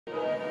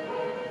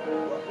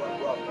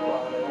Money,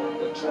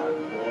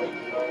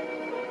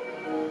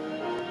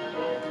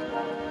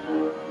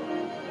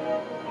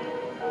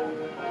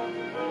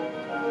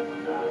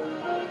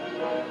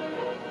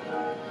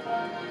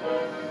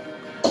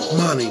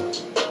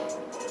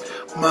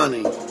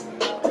 money,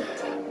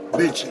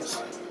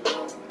 bitches,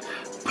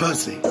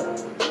 pussy.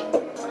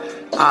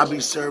 I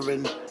be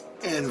serving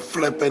and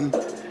flipping,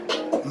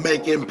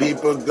 making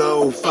people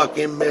go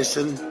fucking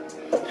missing.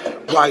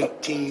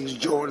 White tees,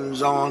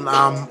 Jordans on,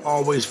 I'm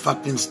always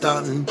fucking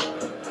stunting.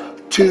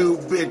 Two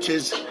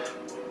bitches,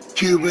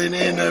 Cuban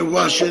and a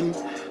Russian.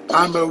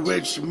 I'm a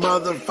rich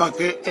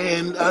motherfucker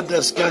in a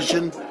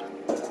discussion.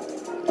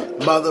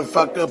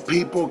 Motherfucker,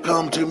 people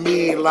come to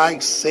me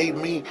like save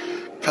me,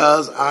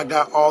 cause I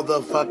got all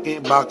the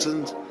fucking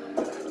boxings.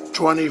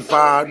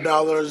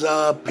 $25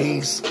 a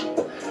piece.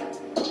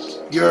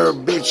 Your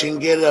bitch can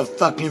get a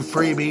fucking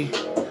freebie,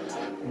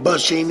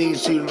 but she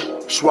needs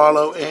to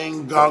swallow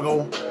and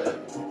goggle.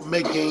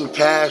 Making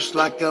cash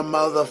like a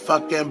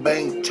motherfucking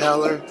bank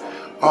teller.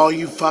 All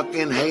you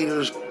fucking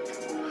haters,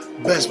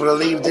 best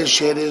believe this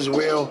shit is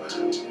real.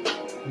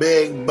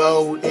 Big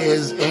Bo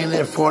is in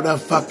it for the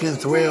fucking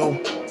thrill.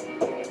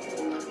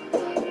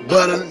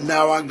 But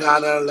now I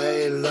gotta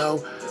lay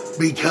low,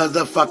 because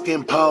the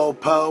fucking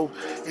po-po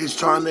is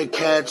trying to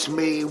catch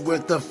me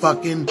with the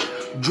fucking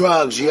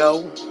drugs,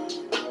 yo.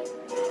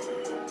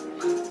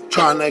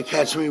 Trying to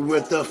catch me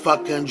with the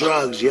fucking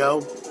drugs,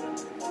 yo.